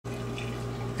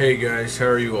Hey guys, how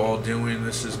are you all doing?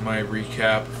 This is my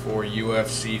recap for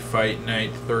UFC Fight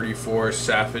Night 34,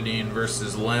 Saffiedine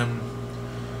versus Lim.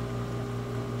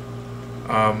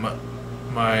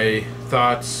 My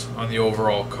thoughts on the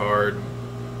overall card: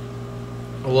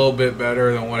 a little bit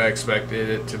better than what I expected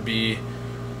it to be.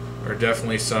 There are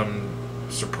definitely some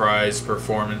surprise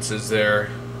performances there,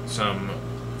 some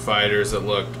fighters that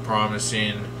looked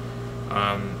promising,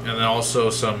 and then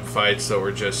also some fights that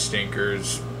were just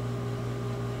stinkers.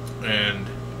 And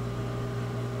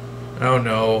I don't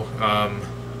know,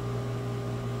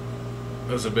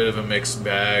 it was a bit of a mixed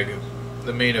bag.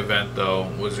 The main event, though,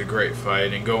 was a great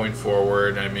fight, and going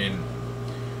forward, I mean,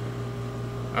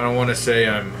 I don't want to say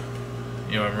I'm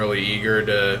really eager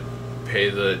to pay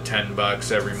the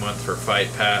 $10 every month for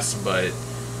Fight Pass, but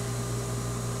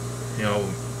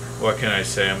what can I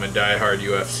say? I'm a diehard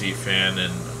UFC fan,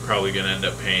 and probably gonna end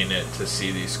up paying it to see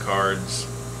these cards.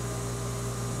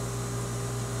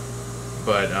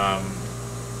 But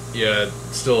yeah,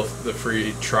 still the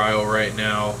free trial right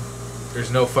now.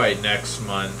 There's no fight next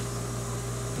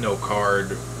month, no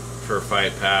card for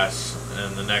Fight Pass,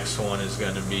 and the next one is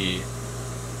going to be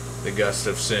the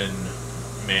Gustafsson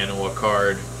Manua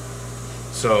card.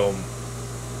 So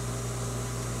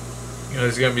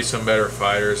there's going to be some better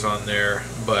fighters on there,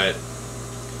 but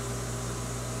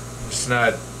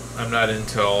I'm not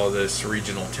into all this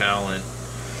regional talent.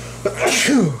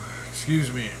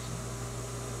 Excuse me.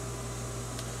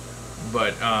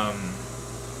 But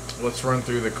let's run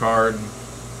through the card, and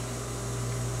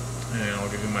I'll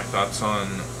give you my thoughts on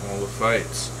all the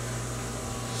fights.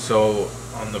 So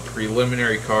on the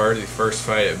preliminary card, the first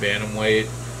fight at bantamweight,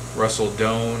 Russell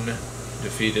Doane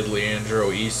defeated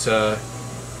Leandro Issa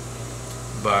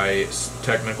by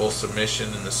technical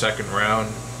submission in the second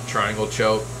round, triangle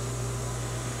choke.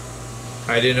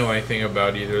 I didn't know anything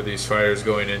about either of these fighters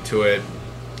going into it,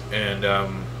 and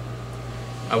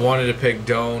I wanted to pick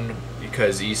Doane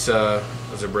because Issa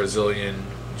was a Brazilian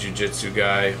jiu-jitsu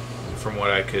guy, from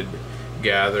what I could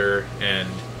gather, and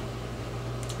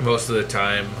most of the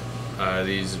time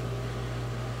these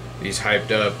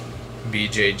hyped up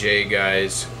BJJ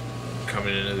guys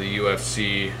coming into the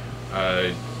UFC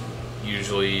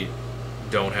usually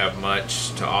don't have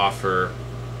much to offer,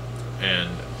 and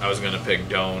I was going to pick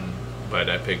Doane, but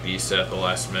I picked Issa at the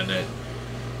last minute.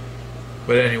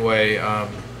 But anyway,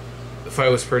 the fight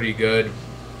was pretty good.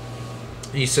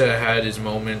 Issa had his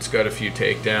moments, got a few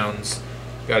takedowns,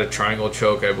 got a triangle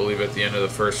choke, I believe, at the end of the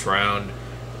first round.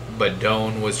 But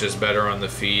Doane was just better on the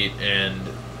feet, and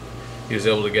he was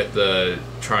able to get the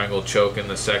triangle choke in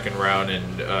the second round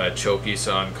and choke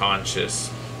Issa unconscious.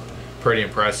 Pretty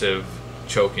impressive,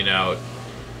 choking out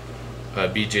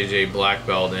BJJ black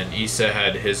belt, and Issa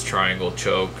had his triangle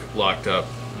choke locked up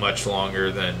much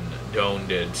longer than Doane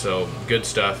did. So good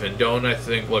stuff. And Doane, I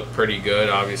think, looked pretty good.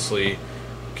 Obviously,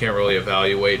 can't really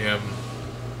evaluate him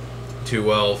too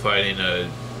well fighting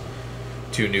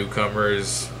two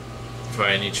newcomers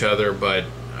fighting each other, but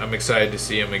I'm excited to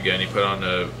see him again. He put on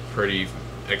a pretty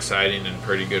exciting and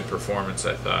pretty good performance,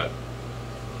 I thought.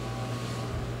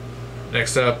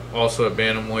 Next up, also at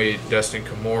bantamweight, Dustin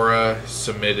Kimura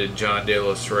submitted John De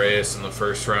Los Reyes in the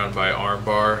first round by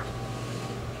armbar.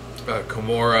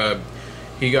 Kimura,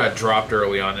 he got dropped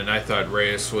early on, and I thought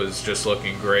Reyes was just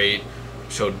looking great,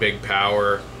 showed big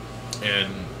power,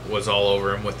 and was all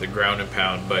over him with the ground and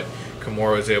pound. But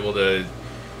Kimura was able to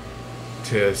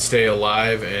stay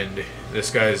alive, and this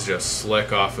guy is just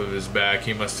slick off of his back.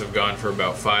 He must have gone for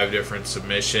about 5 different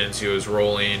submissions. He was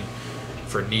rolling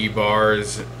for knee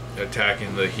bars,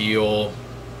 attacking the heel.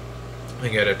 I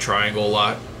think he had a triangle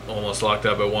almost locked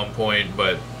up at one point,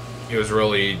 but he was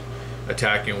really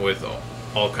attacking with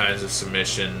all kinds of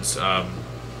submissions.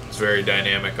 It's very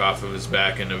dynamic off of his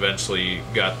back, and eventually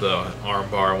got the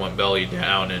armbar, went belly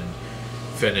down, and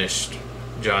finished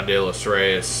John De Los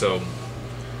Reyes. So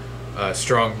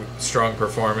strong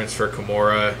performance for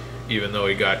Kimura, even though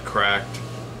he got cracked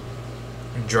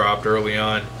and dropped early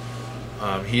on.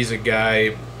 He's a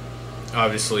guy,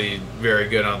 obviously, very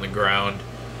good on the ground.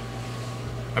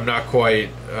 I'm not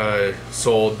quite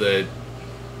sold that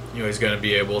he's going to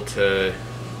be able to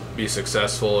be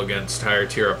successful against higher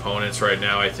tier opponents right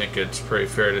now. I think it's pretty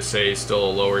fair to say he's still a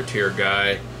lower tier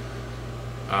guy.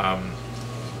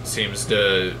 Seems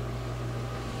to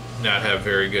not have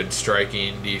very good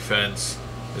striking defense.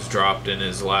 Has dropped in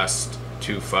his last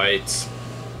 2 fights,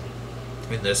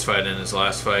 in this fight and his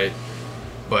last fight.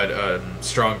 But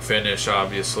strong finish,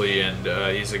 obviously, and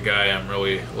he's a guy I'm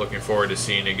really looking forward to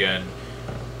seeing again.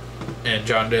 And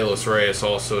John De Los Reyes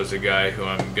also is a guy who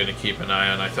I'm going to keep an eye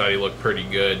on. I thought he looked pretty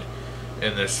good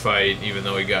in this fight, even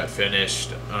though he got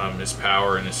finished. His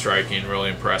power and his striking really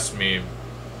impressed me.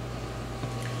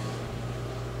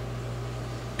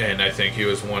 And I think he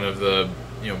was one of the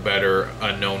better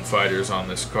unknown fighters on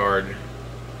this card.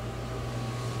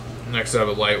 Next up,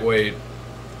 a lightweight,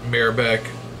 Mirbek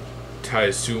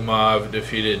Taisumov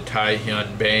defeated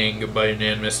Hyun Bang by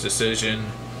unanimous decision.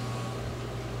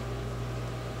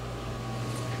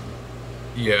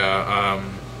 Yeah,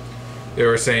 they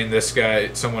were saying this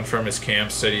guy, someone from his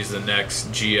camp said he's the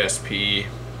next GSP.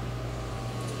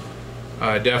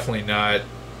 Definitely not.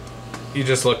 He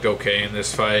just looked okay in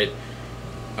this fight.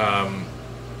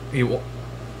 He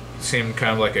seemed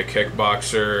kind of like a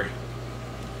kickboxer.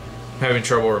 I'm having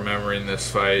trouble remembering this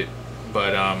fight,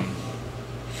 but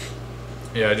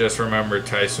yeah, I just remember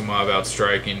Taisumov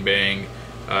outstriking Bang.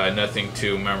 Nothing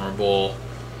too memorable.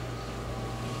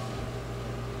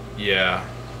 Yeah.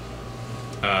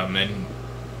 And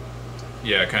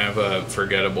yeah, kind of a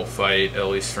forgettable fight, at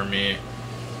least for me.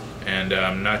 And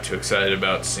I'm not too excited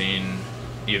about seeing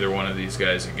either one of these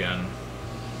guys again.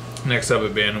 Next up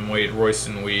at bantamweight,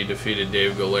 Royston defeated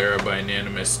Dave Galera by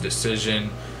unanimous decision.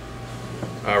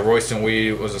 Royston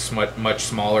was a much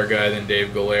smaller guy than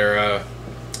Dave Galera,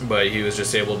 but he was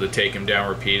just able to take him down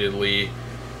repeatedly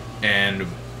and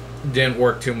didn't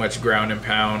work too much ground and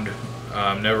pound.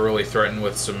 Never really threatened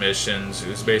with submissions. He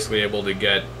was basically able to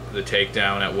get the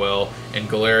takedown at will, and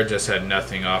Galera just had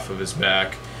nothing off of his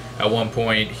back. At one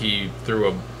point, he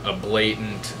threw a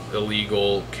blatant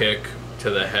illegal kick to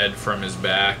the head from his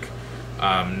back,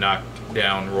 knocked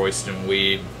down Royston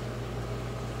It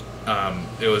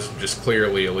was just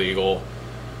clearly illegal.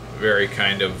 Very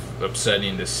kind of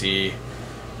upsetting to see.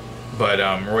 But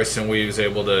Royston was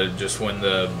able to just win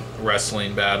the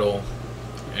wrestling battle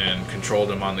and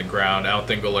controlled him on the ground. I don't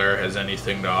think Galera has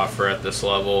anything to offer at this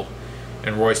level.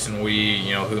 And Royston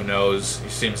who knows? He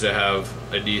seems to have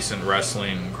a decent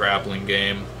wrestling grappling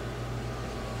game.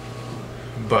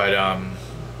 But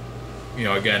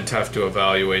again, tough to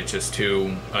evaluate, just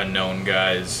two unknown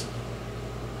guys.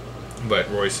 But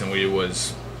Royston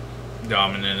was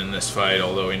dominant in this fight,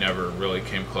 although he never really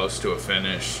came close to a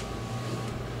finish.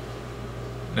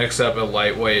 Next up at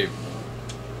lightweight,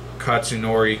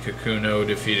 Katsinori Kikuno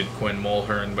defeated Quinn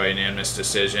Mulhern by unanimous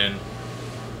decision.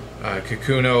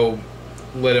 Kikuno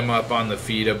lit him up on the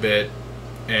feet a bit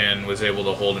and was able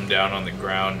to hold him down on the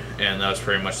ground, and that's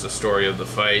pretty much the story of the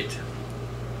fight.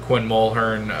 Quinn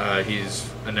Mulhern, he's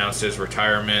announced his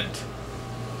retirement,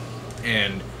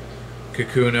 and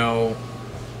Kikuno,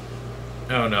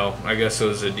 I don't know, I guess it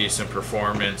was a decent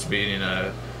performance beating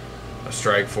a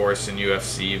Strikeforce and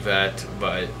UFC vet,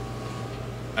 but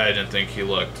I didn't think he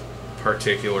looked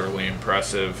particularly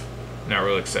impressive. Not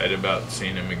really excited about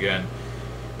seeing him again.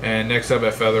 And next up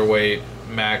at featherweight,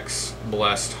 Max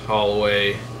blessed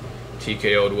Holloway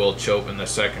TKO'd Will Chope in the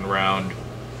second round.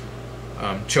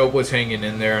 Chope was hanging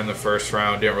in there in the first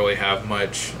round, didn't really have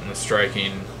much in the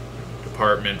striking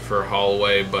department for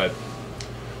Holloway, but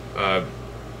a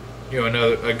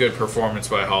good performance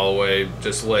by Holloway.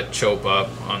 Just lit Chope up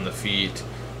on the feet,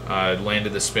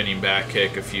 landed the spinning back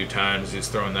kick a few times. He was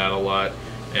throwing that a lot,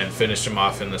 and finished him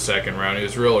off in the second round. He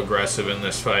was real aggressive in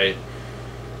this fight.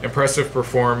 Impressive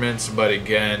performance, but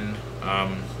again,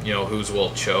 who's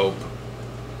Will Chope?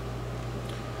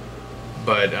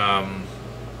 But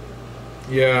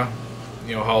yeah,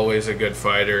 Holloway's a good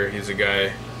fighter. He's a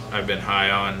guy I've been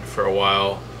high on for a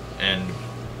while, and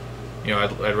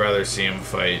I'd rather see him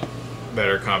fight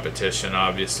better competition,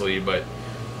 obviously, but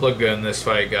looked good in this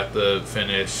fight. Got the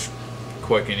finish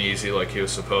quick and easy like he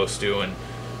was supposed to. And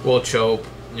Will Chope,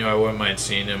 I wouldn't mind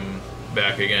seeing him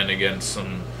back again against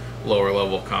some lower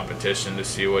level competition to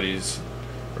see what he's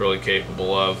really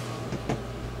capable of.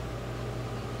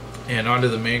 And onto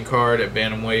the main card at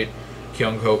bantamweight,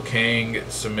 Kang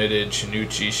submitted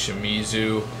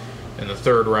Shimizu in the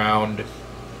third round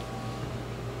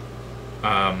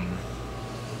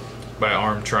by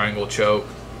arm triangle choke.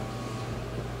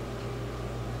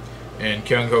 And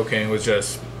Kang was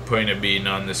just putting a beating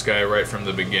on this guy right from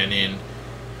the beginning.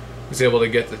 Was able to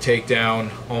get the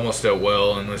takedown almost at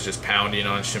will and was just pounding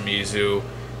on Shimizu.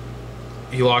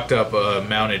 He locked up a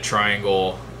mounted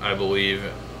triangle, I believe,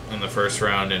 in the first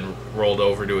round and rolled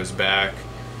over to his back.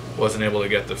 Wasn't able to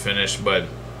get the finish, but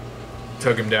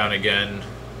took him down again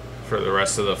for the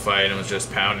rest of the fight and was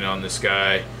just pounding on this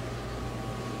guy.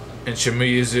 And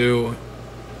Shimizu,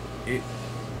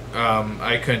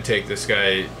 I couldn't take this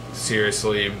guy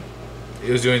seriously.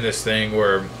 He was doing this thing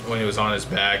where when he was on his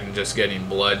back and just getting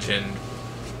bludgeoned,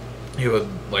 he would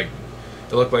it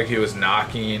looked like he was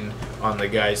knocking on the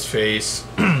guy's face,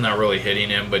 not really hitting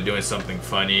him, but doing something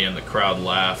funny, and the crowd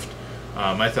laughed.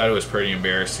 I thought it was pretty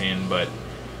embarrassing, but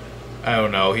I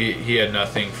don't know. He had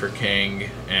nothing for Kang,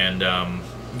 and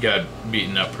got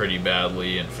beaten up pretty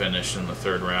badly and finished in the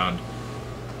 3rd round.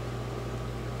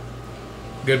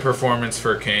 Good performance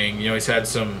for Kang. You know, he's had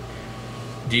some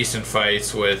decent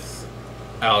fights with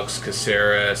Alex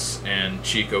Caceres and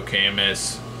Chico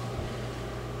Camus.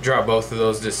 Dropped both of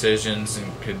those decisions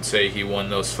and could say he won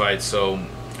those fights, so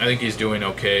I think he's doing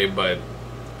okay, but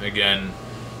again,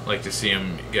 like to see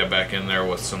him get back in there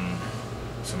with some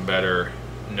better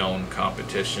known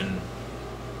competition.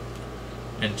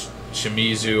 And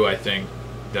Shimizu, I think,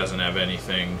 doesn't have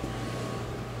anything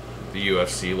the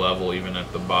UFC level, even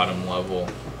at the bottom level.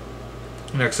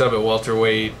 Next up at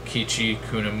welterweight, Kichi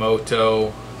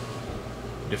Kunamoto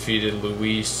defeated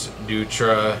Luis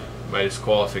Dutra by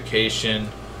disqualification.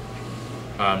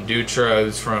 Dutra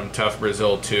is from Tough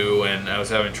Brazil too, and I was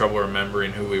having trouble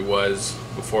remembering who he was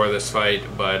before this fight,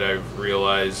 but I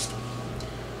realized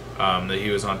that he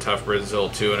was on Tough Brazil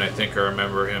too, and I think I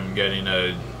remember him getting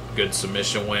a good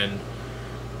submission win,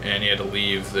 and he had to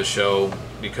leave the show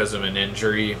because of an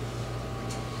injury.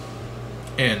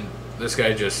 And this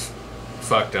guy just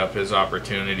fucked up his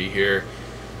opportunity here.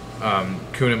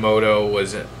 Kunamoto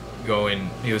was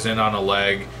he was in on a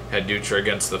leg, had Dutra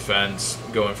against the fence,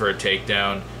 going for a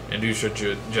takedown, and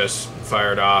Dutra just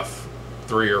fired off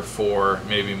 3 or 4,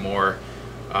 maybe more,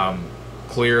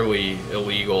 clearly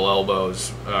illegal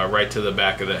elbows right to the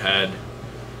back of the head.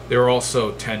 They were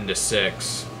also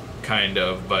 10-6, kind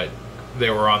of, but they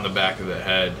were on the back of the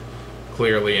head,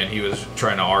 clearly, and he was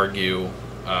trying to argue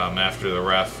after the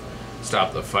ref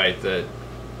stopped the fight that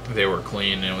they were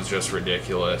clean, and it was just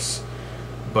ridiculous.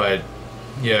 But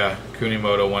yeah,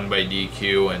 Kunamoto won by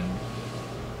DQ, and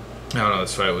I don't know,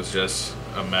 this fight was just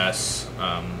a mess.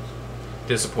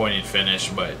 Disappointing finish,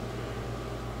 but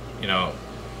you know,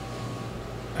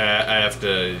 I have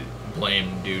to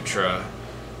blame Dutra.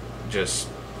 Just,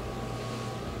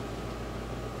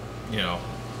 you know,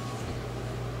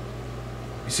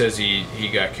 he says he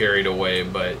got carried away,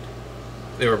 but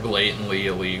they were blatantly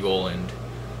illegal and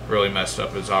really messed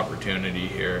up his opportunity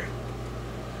here.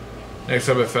 Next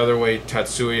up at featherweight,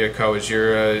 Tatsuya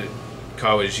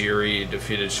Kawajiri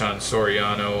defeated Sean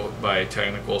Soriano by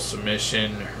technical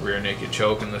submission, rear naked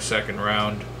choke in the 2nd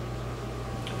round.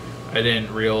 I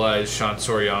didn't realize Sean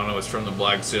Soriano was from the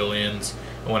Black Zillions,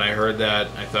 and when I heard that,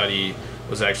 I thought he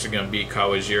was actually going to beat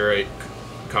Kawajiri,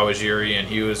 and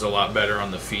he was a lot better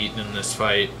on the feet in this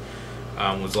fight.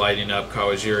 Was lighting up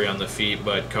Kawajiri on the feet,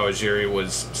 but Kawajiri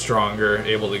was stronger,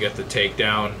 able to get the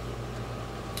takedown.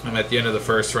 And at the end of the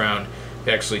 1st round, he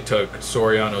actually took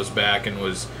Soriano's back and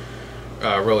was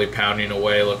really pounding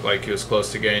away. Looked like he was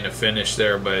close to getting a finish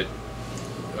there, but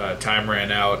time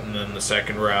ran out. And then the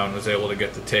 2nd round was able to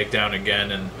get the takedown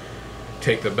again and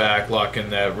take the back, lock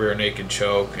in that rear naked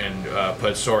choke, and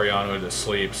put Soriano to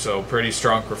sleep. So pretty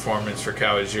strong performance for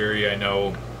Kawajiri. I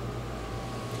know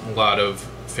a lot of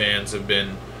fans have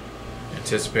been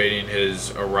anticipating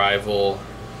his arrival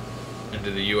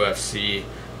into the UFC.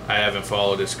 I haven't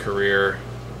followed his career,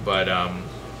 but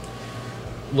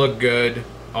looked good,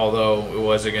 although it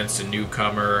was against a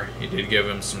newcomer. He did give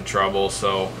him some trouble,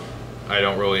 so I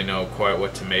don't really know quite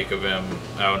what to make of him.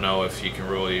 I don't know if he can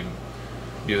really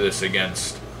do this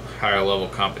against higher level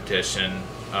competition.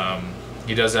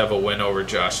 He does have a win over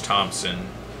Josh Thompson,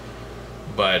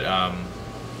 but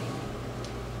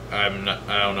I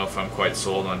don't know if I'm quite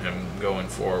sold on him going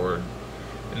forward.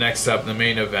 Next up, the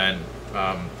main event,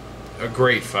 a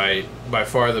great fight, by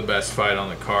far the best fight on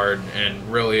the card,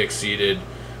 and really exceeded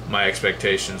my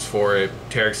expectations for it.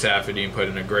 Tarec Saffiedine put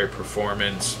in a great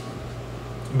performance.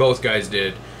 Both guys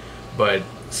did, but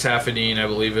Saffiedine, I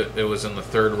believe it was in the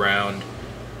 3rd round,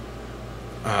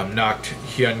 knocked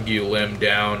Hyun Lim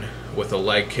down with a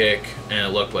leg kick, and it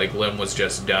looked like Lim was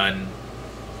just done.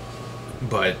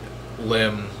 But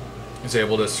Lim is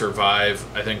able to survive,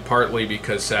 I think partly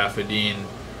because Saffiedine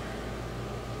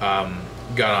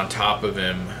got on top of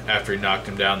him after he knocked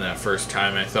him down that first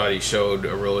time. I thought he showed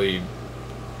a really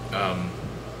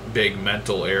big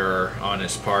mental error on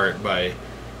his part by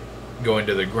going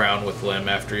to the ground with Lim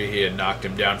after he had knocked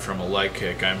him down from a leg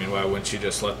kick. I mean, why wouldn't you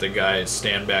just let the guy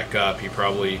stand back up? He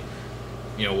probably,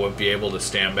 you know, wouldn't be able to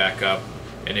stand back up,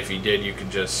 and if he did, you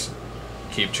could just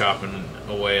keep chopping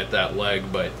away at that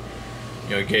leg. But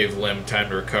you know, it gave Lim time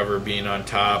to recover being on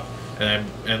top. And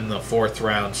then in the 4th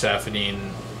round,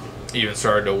 Saffiedine even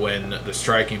started to win the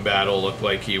striking battle. Looked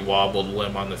like he wobbled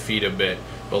Lim on the feet a bit,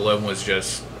 but Lim was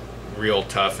just real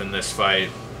tough in this fight.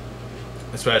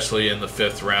 Especially in the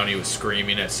 5th round, he was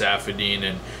screaming at Saffiedine,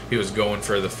 and he was going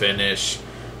for the finish.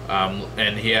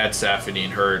 And he had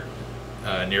Saffiedine hurt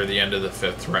near the end of the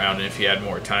 5th round. And if he had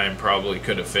more time, probably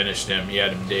could have finished him. He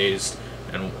had him dazed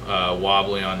and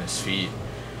wobbly on his feet.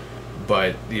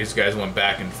 But these guys went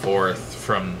back and forth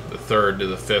from the 3rd to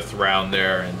the 5th round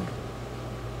there,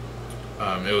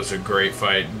 and it was a great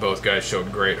fight. Both guys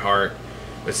showed great heart.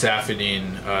 But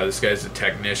Saffiedine, this guy's a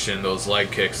technician. Those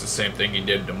leg kicks, the same thing he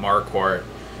did to marquardt.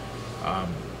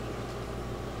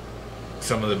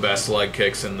 Some of the best leg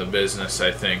kicks in the business,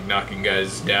 I think. Knocking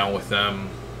guys down with them,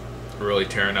 really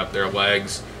tearing up their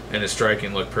legs, and his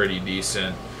striking looked pretty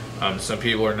decent. Some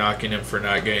people are knocking him for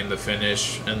not getting the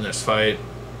finish in this fight.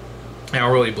 I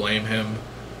don't really blame him,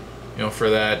 for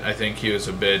that. I think he was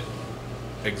a bit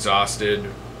exhausted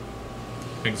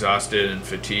and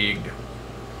fatigued,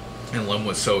 and Lim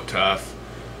was so tough.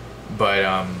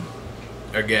 But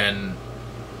again,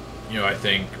 I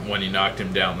think when he knocked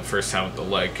him down the first time with the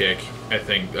leg kick, I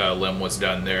think Lim was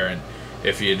done there. And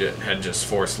if he had just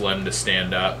forced Lim to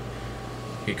stand up,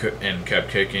 he could, and kept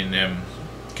kicking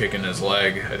his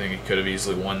leg, I think he could have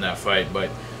easily won that fight. But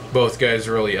both guys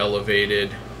really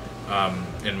elevated,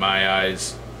 in my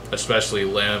eyes, especially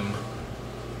Lim.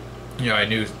 We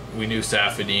knew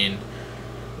Saffiedine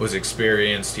was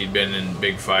experienced. He'd been in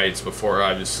big fights before,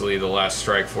 obviously the last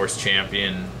Strikeforce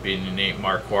champion, beating Nate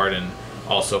Marquardt, and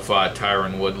also fought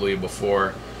Tyron Woodley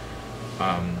before.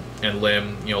 And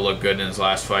Lim, looked good in his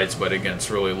last fights, but against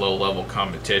really low-level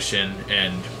competition.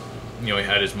 And he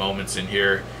had his moments in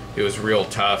here. It was real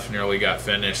tough, nearly got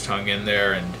finished, hung in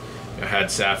there, and had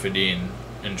Saffiedine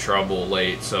in trouble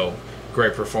late. So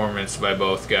great performance by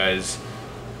both guys.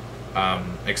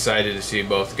 Excited to see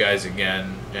both guys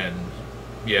again. And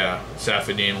yeah,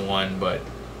 Saffiedine won, but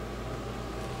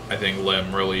I think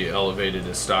Lim really elevated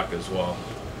his stock as well.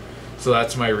 So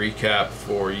that's my recap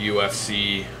for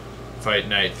UFC Fight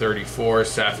Night 34,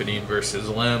 Saffiedine versus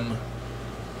Lim.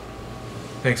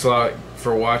 Thanks a lot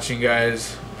for watching,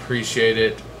 guys. Appreciate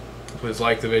it. Please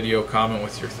like the video, comment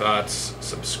with your thoughts,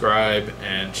 subscribe,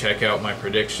 and check out my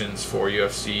predictions for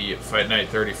UFC Fight Night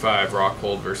 35,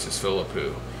 Rockhold versus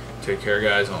Phillipino. Take care,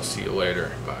 guys, and I'll see you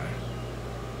later. Bye.